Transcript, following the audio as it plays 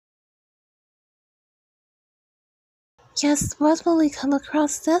Guess what will we come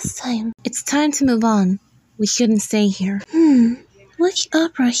across this time? It's time to move on. We shouldn't stay here. Which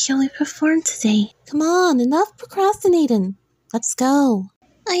opera shall we perform today? Come on, enough procrastinating. Let's go.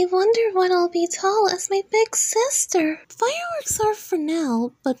 I wonder when I'll be tall as my big sister. Fireworks are for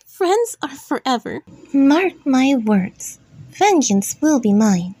now, but friends are forever. Mark my words. Vengeance will be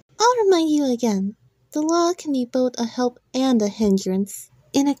mine. I'll remind you again. The law can be both a help and a hindrance.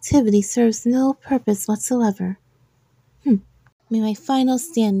 Inactivity serves no purpose whatsoever. May my final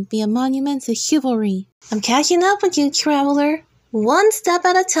stand be a monument to chivalry. I'm catching up with you, traveler. One step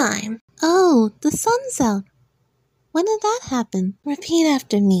at a time. Oh, the sun's out. When did that happen? Repeat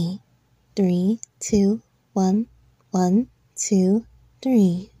after me. 3, 2, 1, 1, 2,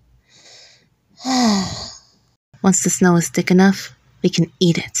 3. Once the snow is thick enough, we can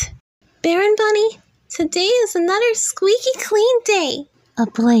eat it. Baron Bunny, today is another squeaky clean day. A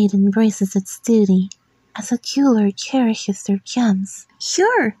blade embraces its duty, as a jeweler cherishes their gems.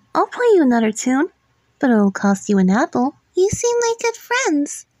 Sure, I'll play you another tune, but it'll cost you an apple. You seem like good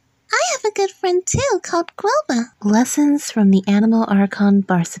friends. I have a good friend too, called Guelba. Lessons from the animal archon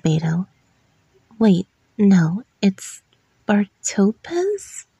Barsabeto. Wait, no, it's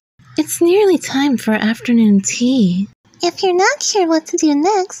Bartopez? It's nearly time for afternoon tea. If you're not sure what to do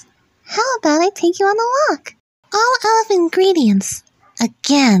next, how about I take you on a walk? All out of ingredients.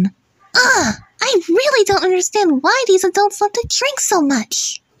 Again. I really don't understand why these adults love to drink so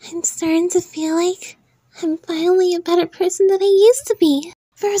much. I'm starting to feel like I'm finally a better person than I used to be.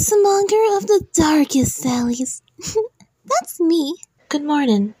 Versamonger of the darkest valleys. That's me. Good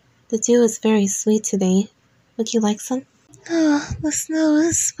morning. The dew is very sweet today. Would you like some? Oh, the snow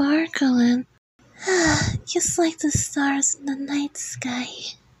is sparkling. Just like the stars in the night sky.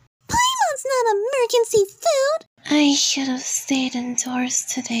 Paimon's not emergency food! I should have stayed indoors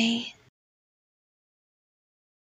today.